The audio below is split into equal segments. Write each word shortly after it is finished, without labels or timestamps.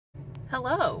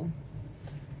Hello.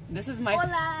 This is my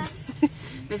Hola.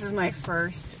 This is my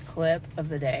first clip of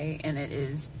the day, and it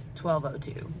is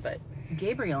 12:02. But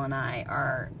Gabriel and I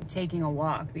are taking a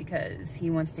walk because he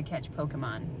wants to catch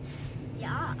Pokemon.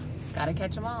 Yeah. Gotta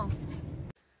catch them all.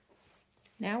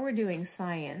 Now we're doing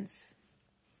science.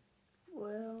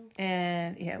 Well.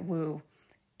 And yeah, woo.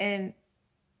 And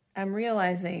I'm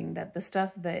realizing that the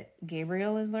stuff that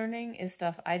Gabriel is learning is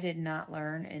stuff I did not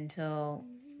learn until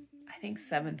I think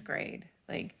 7th grade.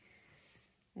 Like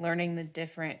learning the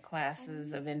different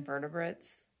classes of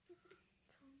invertebrates,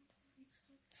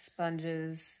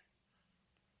 sponges,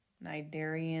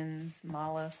 cnidarians,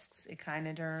 mollusks,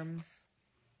 echinoderms.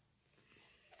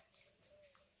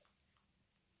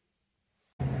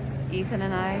 Ethan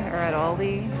and I are at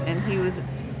Aldi, and he was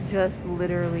just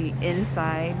literally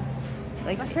inside.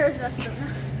 Like, My hair's messed up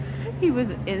now. he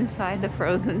was inside the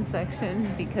frozen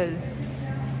section because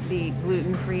the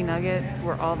gluten-free nuggets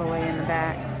were all the way in the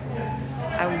back.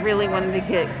 I really wanted to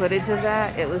get footage of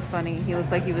that. It was funny. He looked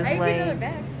like he was laying. Another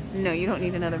bag. No, you don't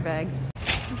need another bag.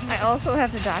 I also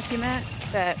have to document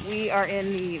that we are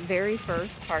in the very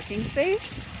first parking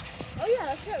space. Oh yeah,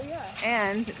 that's right, we are.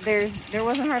 And there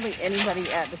wasn't hardly anybody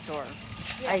at the store.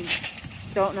 Yeah. I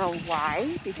don't know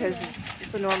why, because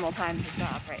it's a normal time to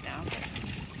shop right now.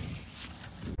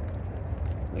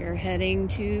 We're heading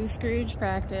to Scrooge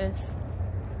practice.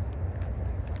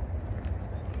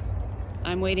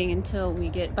 I'm waiting until we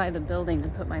get by the building to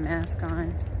put my mask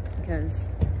on because,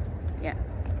 yeah,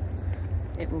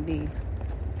 it will be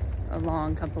a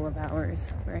long couple of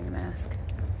hours wearing a mask.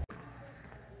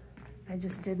 I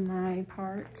just did my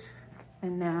part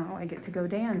and now I get to go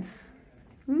dance.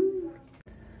 Woo.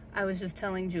 I was just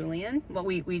telling Julian, well,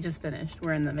 we just finished,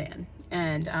 we're in the van,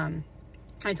 and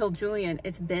I told Julian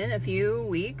it's been a few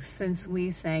weeks since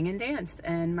we sang and danced,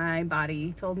 and my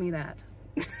body told me that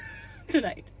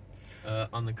tonight.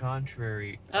 On the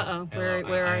contrary...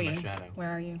 Where are you? Shadow. Where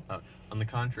are you? On the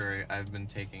contrary, I've been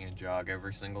taking a jog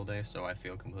every single day, so I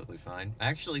feel completely fine. I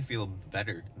actually feel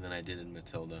better than I did in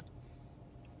Matilda.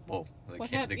 Whoa,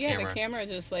 What happened? Yeah, the camera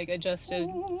just like adjusted.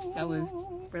 That was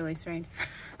really strange.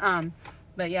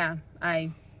 But yeah,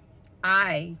 I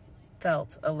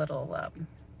felt a little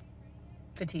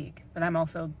fatigue, but I'm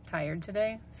also tired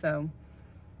today, so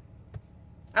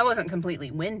I wasn't completely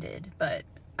winded, but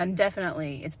I'm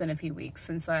definitely, it's been a few weeks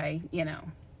since I,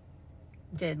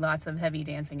 did lots of heavy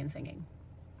dancing and singing.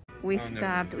 We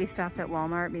stopped at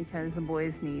Walmart because the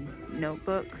boys need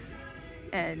notebooks,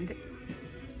 and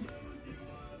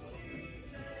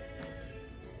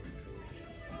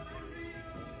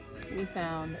we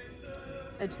found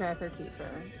a Trapper Keeper.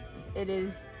 It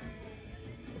is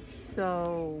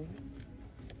so,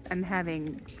 I'm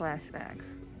having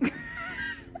flashbacks.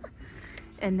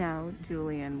 And now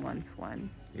Julian wants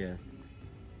one. Yeah.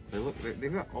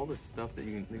 They've got all this stuff that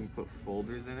you can put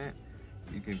folders in it.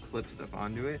 You can clip stuff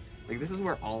onto it. Like, this is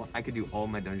where I could do all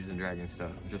my Dungeons and Dragons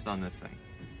stuff just on this thing.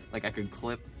 Like, I could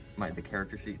clip the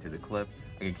character sheet to the clip.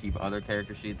 I could keep other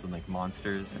character sheets and like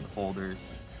monsters and folders.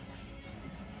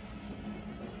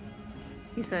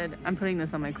 He said, I'm putting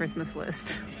this on my Christmas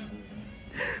list.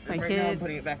 Now I'm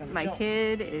putting it back on the shelf.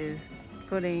 Kid is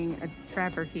putting a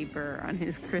Trapper Keeper on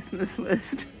his Christmas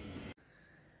list.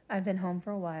 I've been home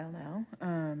for a while now.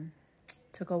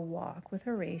 Took a walk with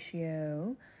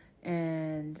Horatio,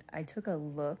 and I took a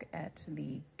look at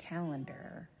the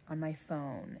calendar on my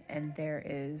phone, and there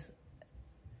is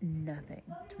nothing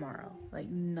tomorrow. Like,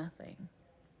 nothing.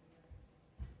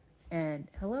 And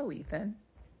hello, Ethan.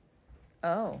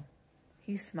 Oh,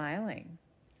 he's smiling.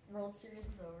 World Series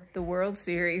is over. The World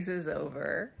Series is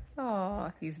over.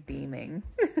 Oh, he's beaming.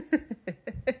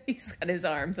 He's got his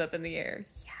arms up in the air.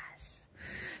 Yes.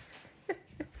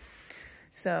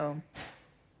 So,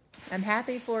 I'm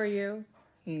happy for you.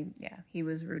 He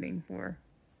was rooting for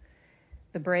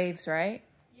the Braves, right?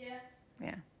 Yeah.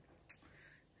 Yeah.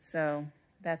 So,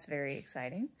 that's very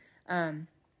exciting.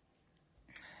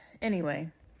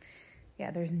 Anyway, yeah,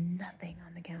 there's nothing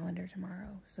on the calendar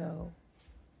tomorrow, so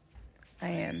I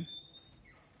am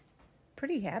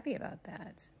pretty happy about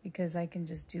that because I can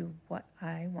just do what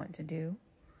I want to do.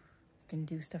 I can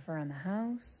do stuff around the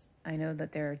house. I know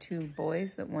that there are 2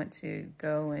 boys that want to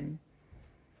go and,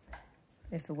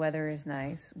 if the weather is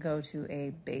nice, go to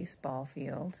a baseball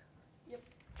field. Yep.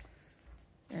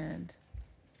 And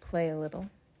play a little.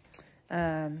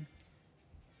 But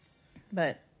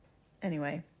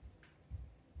anyway,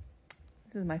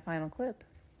 this is my final clip.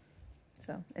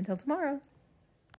 So until tomorrow.